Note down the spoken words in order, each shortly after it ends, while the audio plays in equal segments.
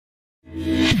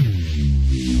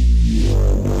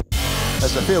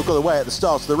As the field got away at the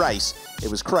start of the race, it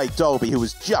was Craig Dolby who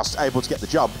was just able to get the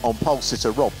jump on pole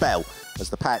sitter Rob Bell as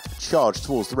the pack charged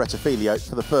towards the Rettifilio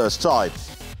for the first time.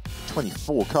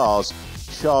 24 cars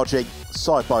charging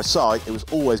side by side. It was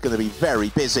always going to be very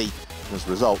busy. As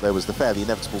a result, there was the fairly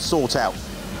inevitable sort-out.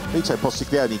 Vito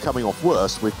Postiglione coming off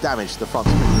worst with damage to the front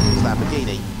of his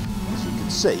Lamborghini. As you can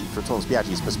see, from Thomas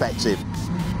Biaggi's perspective,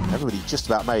 everybody just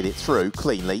about made it through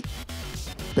cleanly,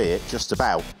 be it just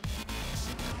about.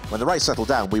 When the race settled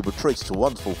down, we were treated to a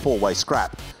wonderful four-way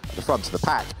scrap at the front of the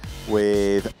pack,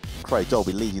 with Craig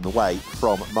Dolby leading the way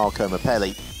from Marco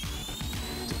Mappelli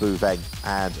to Bouveng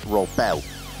and Rob Bell.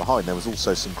 Behind there was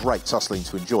also some great tussling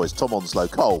to enjoy as Tom Onslow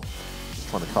Cole was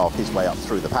trying to carve his way up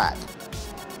through the pack.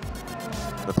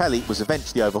 Mappelli was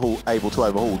eventually able to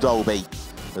overhaul Dolby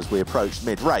as we approached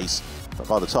mid-race, but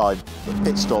by the time the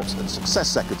pit stops and success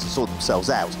seconds had sorted themselves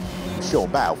out, Sean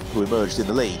Balfe, who emerged in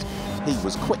the lead, he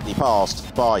was quickly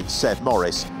passed by Seb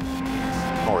Morris.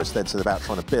 Morris then set about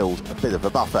trying to build a bit of a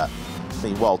buffer.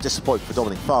 Meanwhile, disappointment for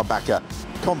Dominic Farnbacher,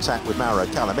 contact with Mauro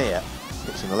Calamia,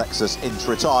 pitching the Lexus into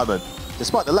retirement.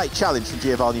 Despite the late challenge from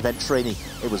Giovanni Venturini,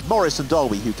 it was Morris and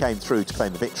Dolby who came through to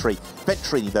claim the victory.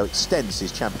 Venturini, though, extends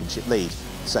his championship lead.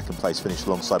 The second place finish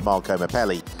alongside Marco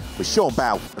Mappelli, with Sean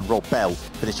Balfe and Rob Bell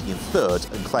finishing in third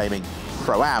and claiming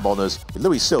Pro-Am honours, with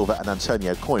Louis Silva and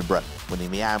Antonio Coimbra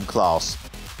winning the Am class.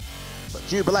 But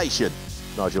jubilation,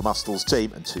 Nigel Mustall's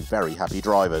team and two very happy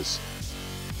drivers.